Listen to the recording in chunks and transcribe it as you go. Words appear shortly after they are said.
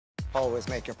always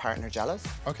make your partner jealous.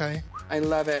 Okay. I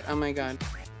love it. Oh my God.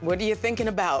 What are you thinking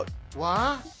about?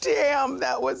 What? Damn,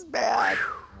 that was bad.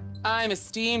 I'm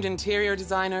esteemed interior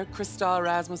designer Costas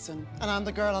Rasmussen. And I'm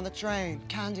the girl on the train,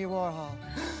 Candy Warhol.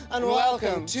 And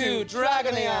welcome to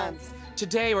Dragony Aunts.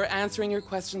 Today we're answering your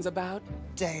questions about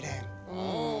dating.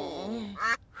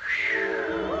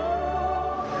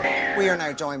 We are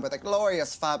now joined by the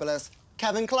glorious, fabulous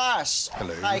Kevin Clash.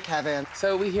 Hello. Hi, Kevin.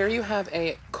 So we hear you have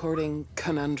a courting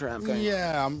conundrum going on.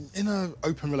 Yeah, I'm in an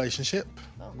open relationship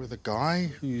with a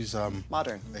guy who's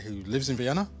Modern. who lives in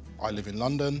Vienna. I live in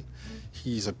London.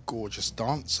 He's a gorgeous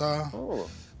dancer. Oh.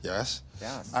 Yes.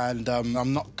 Yes. And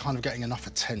I'm not kind of getting enough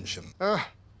attention.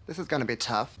 This is gonna be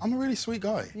tough. I'm a really sweet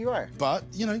guy. You are. But,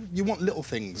 you know, you want little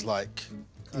things like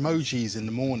emojis in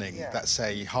the morning that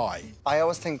say hi. I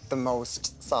always think the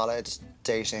most solid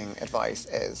dating advice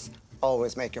is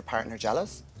always make your partner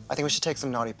jealous. I think we should take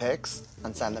some naughty pics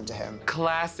and send them to him.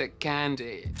 Classic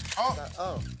Candy.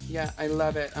 Oh. Yeah, I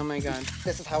love it. Oh my God.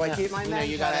 This is how I keep my men,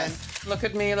 you gotta Kevin. look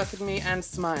at me, and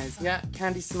smize. Yeah,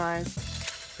 Candy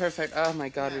smize. Perfect. Oh my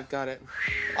God, we've got it.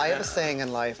 I have a saying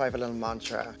in life, I have a little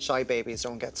mantra. Shy babies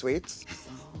don't get sweets.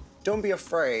 Don't be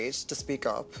afraid to speak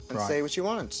up and say what you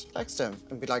want. Text him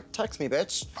and be like, text me,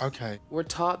 bitch. Okay. We're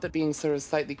taught that being sort of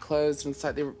slightly closed and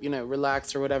slightly, you know,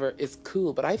 relaxed or whatever is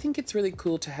cool, but I think it's really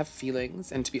cool to have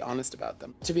feelings and to be honest about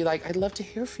them. To be like, I'd love to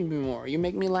hear from you more. You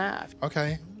make me laugh.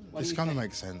 Okay. This kind of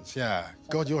makes sense, yeah.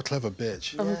 God, you're a clever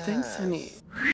bitch. Oh, thanks, honey.